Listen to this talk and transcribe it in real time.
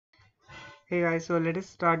Hey guys, so let us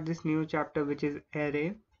start this new chapter which is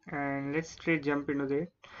array, and let's straight jump into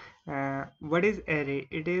it. What is array?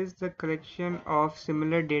 It is the collection of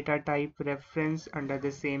similar data type reference under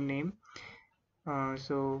the same name.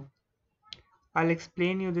 So I'll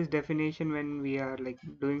explain you this definition when we are like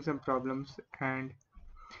doing some problems, and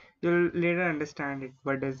you'll later understand it.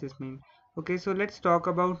 What does this mean? Okay, so let's talk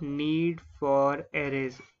about need for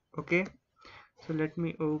arrays. Okay, so let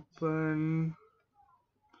me open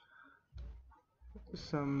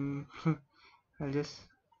some I'll just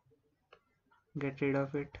get rid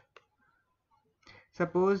of it.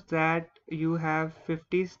 Suppose that you have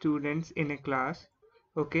 50 students in a class.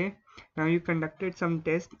 Okay, now you conducted some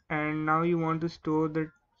tests and now you want to store the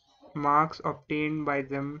marks obtained by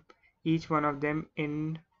them, each one of them,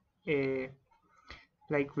 in a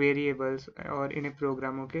like variables or in a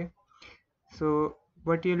program. Okay, so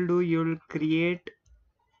what you'll do, you'll create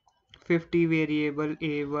 50 variable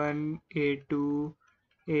a1, a2,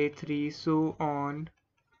 a3, so on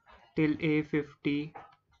till a50.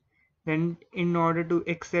 Then in order to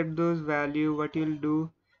accept those value, what you'll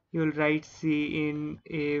do, you'll write C in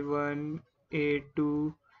A1,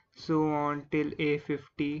 A2, so on till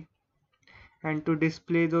A50. And to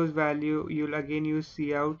display those value, you'll again use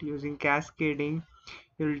cout using cascading.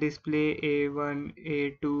 You'll display A1,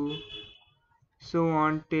 A2, so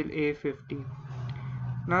on till A50.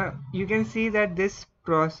 Now you can see that this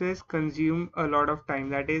process consume a lot of time,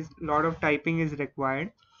 that is lot of typing is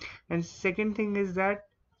required. And second thing is that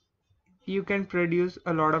you can produce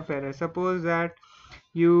a lot of errors. Suppose that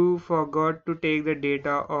you forgot to take the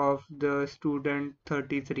data of the student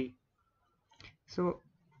 33, so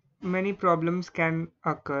many problems can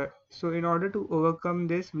occur. So in order to overcome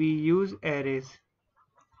this, we use arrays.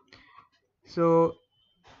 So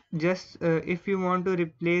just if you want to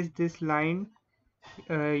replace this line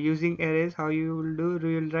using arrays, how you will do,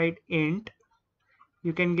 you will write int.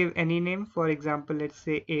 You can give any name, for example let's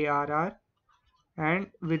say arr, and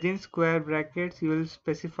within square brackets you will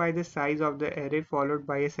specify the size of the array followed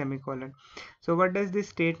by a semicolon. So what does this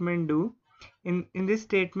statement do? In this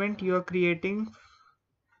statement you are creating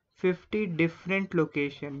 50 different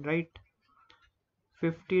location, right?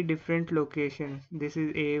 50 different locations. This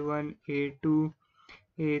is a1, a2,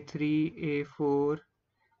 a3, a4,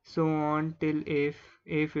 so on till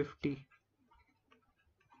a50.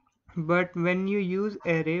 But when you use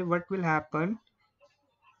array, what will happen?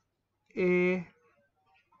 A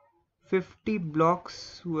 50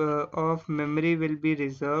 blocks of memory will be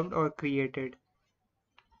reserved or created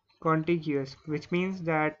contiguous, which means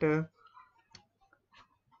that there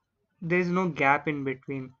is no gap in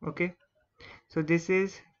between. Okay, so this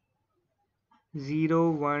is 0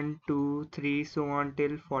 1 2 3 so on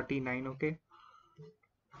till 49. Okay,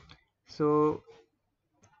 so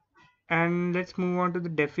and let's move on to the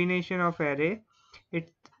definition of array.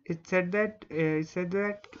 It said that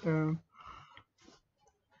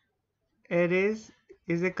arrays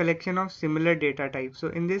is a collection of similar data types. So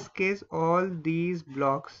in this case, all these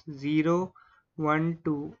blocks 0, 1,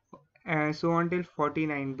 2, and so on till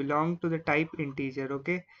 49 belong to the type integer.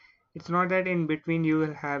 Okay, it's not that in between you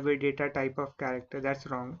will have a data type of character. That's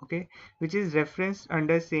wrong. Okay, which is referenced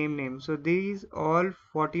under same name. So these all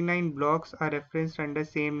 49 blocks are referenced under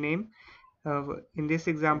same name. In this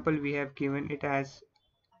example, we have given it as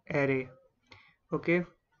array. Okay,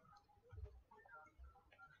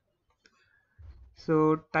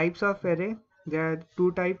 so types of array, there are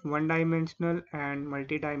two types, one dimensional and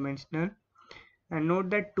multi-dimensional. And note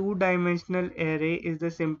that two-dimensional array is the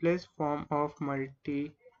simplest form of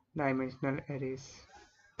multi-dimensional arrays.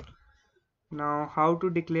 Now how to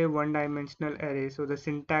declare one-dimensional array? So the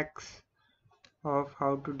syntax of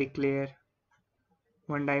how to declare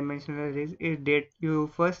one-dimensional arrays is you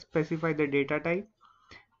first specify the data type,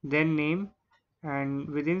 then name, and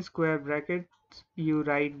within square brackets you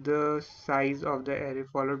write the size of the array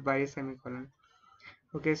followed by a semicolon.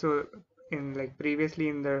 Okay, so in like previously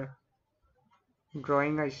in the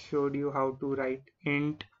drawing I showed you how to write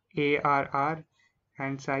int arr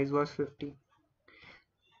and size was 50.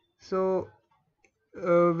 So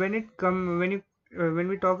when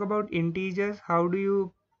we talk about integers, how do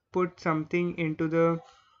you put something into the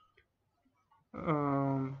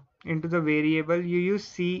variable? You use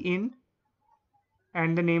cin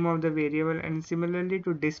and the name of the variable, and similarly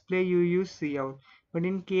to display you use cout. But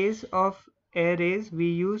in case of arrays, we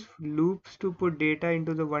use loops to put data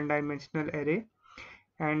into the one-dimensional array,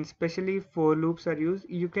 and especially for loops are used.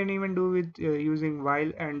 You can even do with using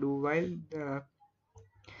while and do while,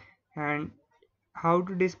 and how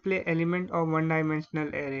to display element of one-dimensional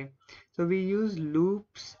array. So we use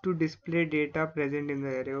loops to display data present in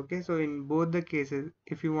the array. Okay, so in both the cases,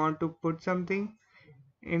 if you want to put something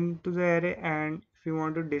into the array and if you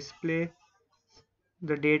want to display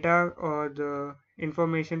the data or the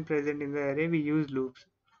information present in the array, we use loops.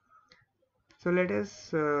 So let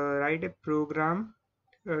us write a program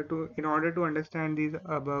to in order to understand these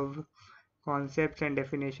above concepts and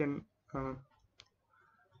definition uh,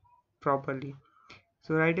 properly.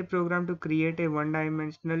 So write a program to create a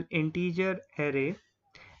one-dimensional integer array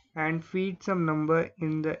and feed some number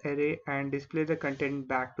in the array and display the content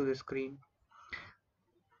back to the screen.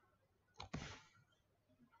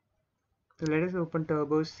 So let us open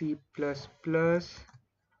Turbo C++.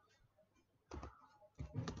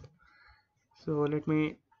 So let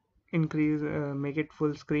me make it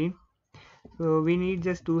full screen. So we need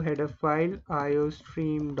just two header file,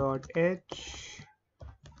 iostream.h,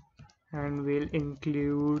 and we'll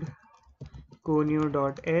include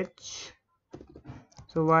conio.h.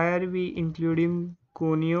 So why are we including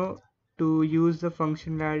conio? To use the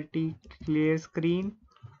functionality clear screen,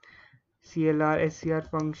 clr scr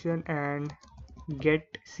function, and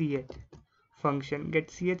get ch function. Get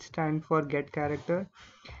ch stand for get character,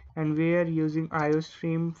 and we are using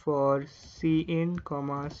iostream for cin,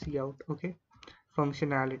 cout. Okay,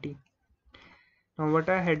 functionality. Now what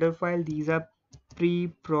are header file? These are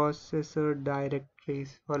preprocessor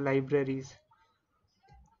directories or libraries.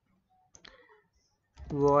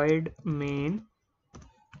 Void main,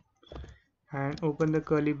 and open the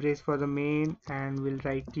curly brace for the main, and we'll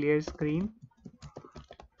write clear screen.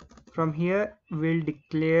 From here we'll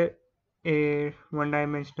declare a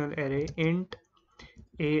one-dimensional array int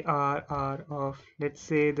arr of, let's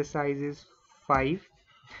say the size is 5.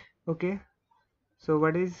 Okay, so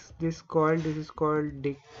what is this called? This is called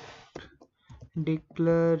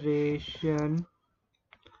declaration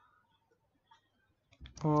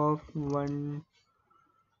of one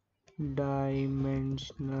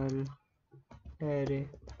dimensional array.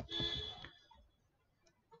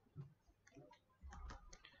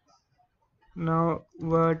 Now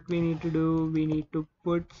what we need to do, we need to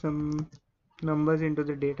put some numbers into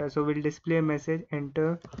the data. So we'll display a message,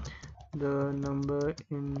 enter the number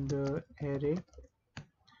in the array,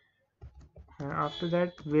 and after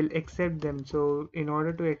that we'll accept them. So in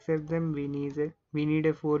order to accept them, we need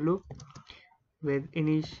a for loop with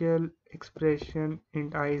initial expression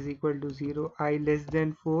int I is equal to 0, I less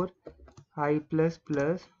than 4, I plus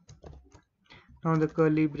plus. Now the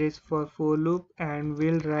curly brace for loop, and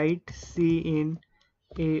we'll write c in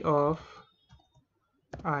a of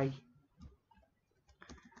I.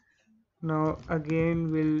 Now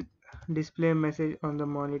again we'll display a message on the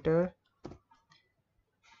monitor,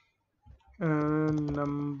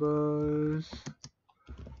 numbers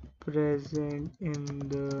present in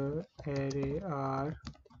the array are,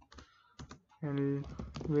 and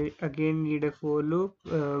we again need a for loop.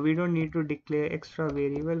 We don't need to declare extra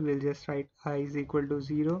variable, we'll just write I is equal to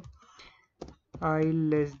 0, I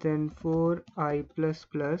less than 4, I plus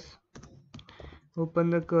plus. Open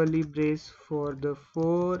the curly brace for the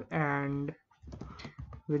 4, and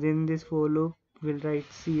within this for loop we'll write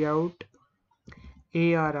cout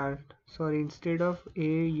arr. Sorry, instead of a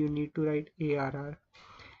you need to write arr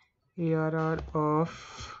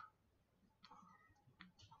of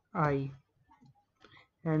I,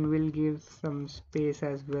 and we'll give some space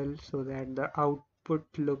as well so that the output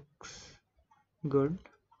looks good.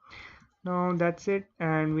 Now that's it,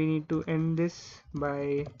 and we need to end this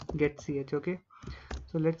by get ch. Okay,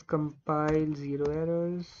 so let's compile, 0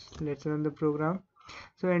 errors. Let's run the program.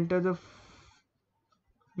 So enter the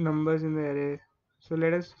numbers in the array. So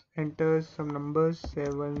let us enter some numbers,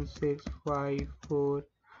 7, 6, 5, 4.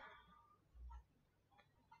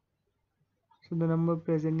 So the number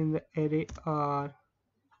present in the array are,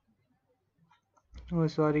 oh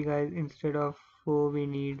sorry guys, instead of 4 we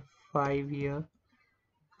need 5 here.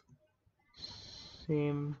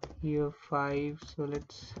 Same here, 5. So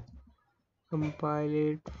let's compile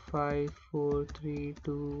it. 5, 4, 3,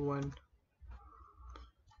 2, 1.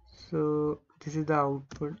 So this is the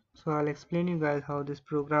output. So I'll explain you guys how this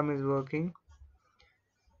program is working.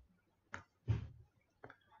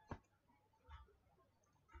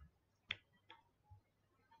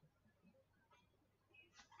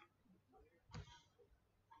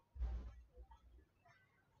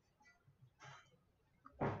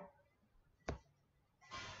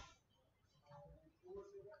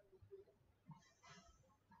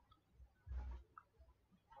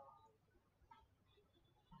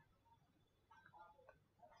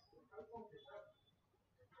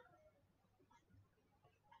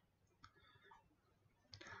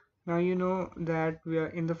 Now you know that we are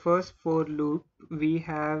in the first for loop. We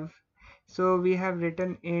have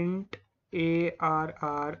written int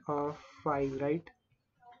arr of 5, right?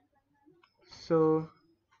 So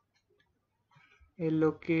a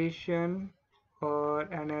location or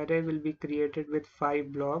an array will be created with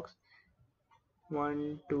 5 blocks: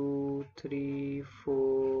 1, 2, 3,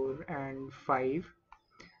 4, and 5.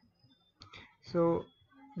 So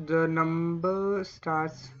the number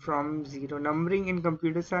starts from 0. Numbering in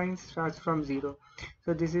computer science starts from 0.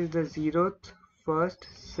 So this is the 0th, first,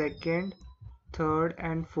 second, third,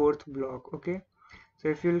 and fourth block. Okay. So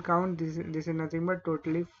if you'll count, this is nothing but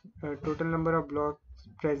total number of blocks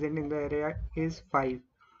present in the array is 5.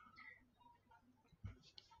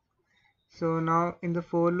 So now in the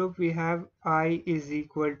for loop we have I is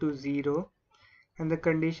equal to 0, and the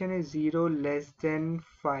condition is 0 less than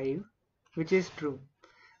 5, which is true.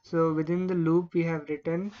 So within the loop we have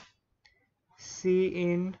written C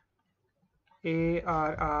in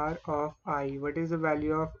arr of I. What is the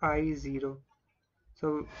value of I? 0.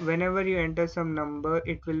 So whenever you enter some number,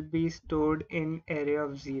 it will be stored in array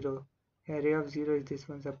of 0. Array of 0 is this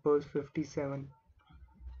one, suppose 57.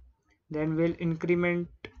 Then we'll increment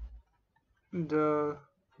the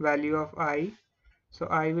value of I. So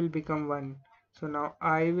I will become 1. So now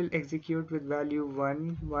I will execute with value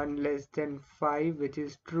 1, 1 less than 5, which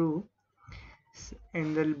is true.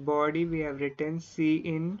 In the body we have written C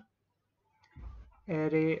in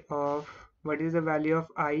array of, what is the value of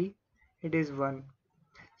I? It is 1.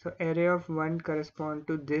 So array of 1 correspond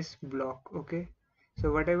to this block. Okay,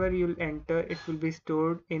 so whatever you'll enter, it will be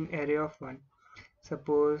stored in array of 1.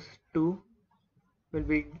 Suppose 2 will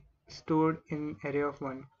be stored in array of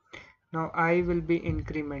 1. Now I will be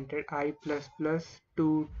incremented, I plus plus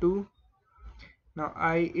 2, 2. Now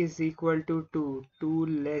I is equal to 2, 2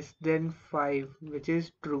 less than 5, which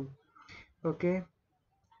is true. Okay,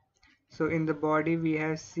 so in the body we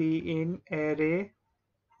have C in array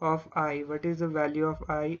of I. What is the value of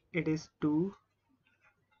I? It is 2.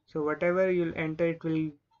 So whatever you'll enter, it will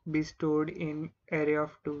be stored in array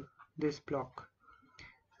of 2, this block.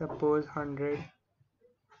 Suppose 100.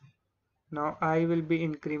 Now I will be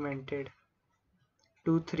incremented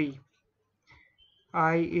to 3.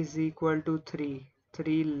 I is equal to 3.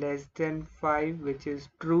 3 less than 5, which is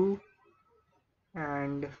true.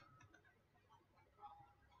 And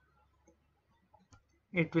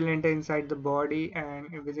it will enter inside the body,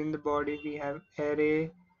 and within the body we have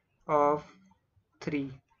array of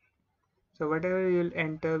 3. So whatever you'll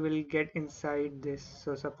enter will get inside this.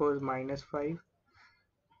 So suppose -5.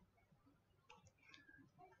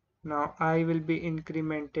 Now I will be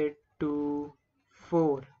incremented to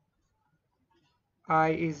 4. I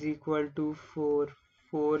is equal to 4.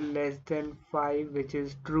 4 less than 5, which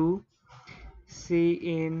is true. C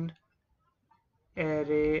in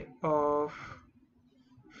array of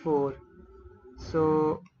 4.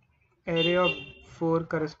 So array of 4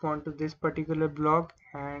 correspond to this particular block,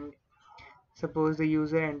 and suppose the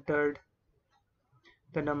user entered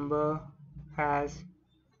the number as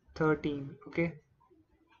 13. Okay,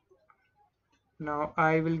 now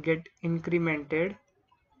I will get incremented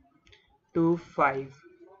to 5.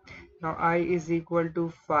 Now I is equal to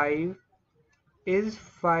 5. Is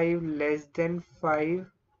 5 less than 5?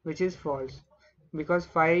 Which is false, because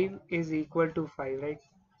 5 is equal to 5, right?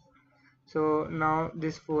 So now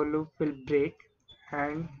this for loop will break,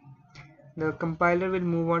 and the compiler will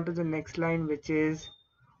move on to the next line, which is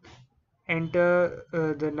enter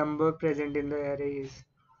the number present in the arrays.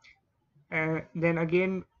 Then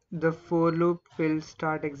again the for loop will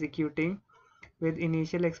start executing with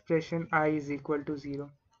initial expression I is equal to 0.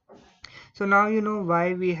 So now you know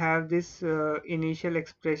why we have this initial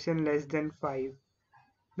expression less than 5,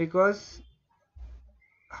 because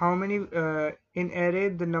how many in array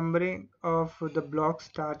the numbering of the block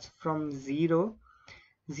starts from 0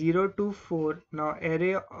 to 4. Now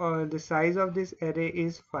array the size of this array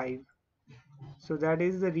is 5, so that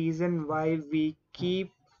is the reason why we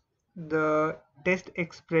keep the test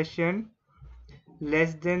expression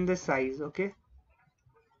less than the size. Okay,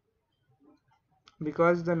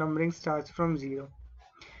 because the numbering starts from 0.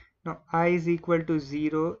 Now I is equal to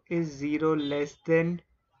 0. Is 0 less than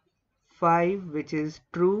 5, which is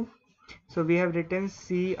true. So we have written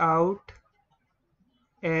C out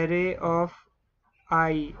array of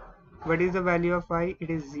I. What is the value of I? It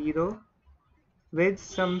is 0 with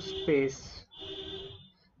some space.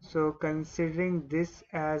 So considering this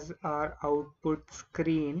as our output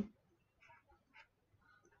screen,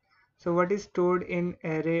 so what is stored in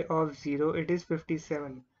array of 0? It is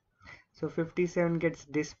 57. So 57 gets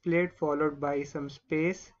displayed followed by some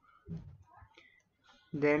space.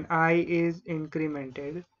 then I is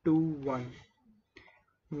incremented to 1.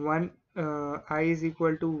 1 I is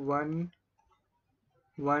equal to 1,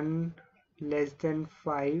 1 less than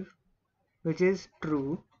 5, which is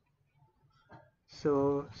true.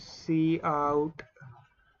 So cout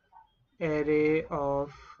array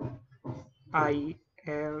of I,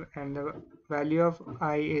 and the value of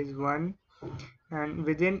I is 1, and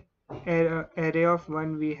within array of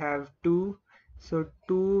 1 we have 2, so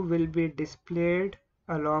 2 will be displayed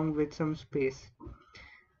along with some space.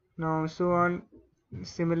 Now so on,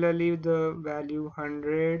 similarly the value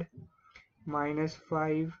 100 minus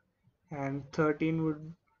 5 and 13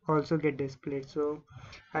 would also get displayed. So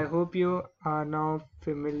I hope you are now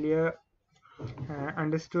familiar,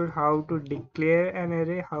 understood how to declare an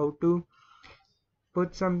array, how to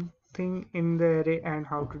put something in the array, and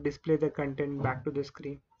how to display the content back to the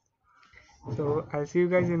screen. So I'll see you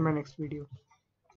guys in my next video.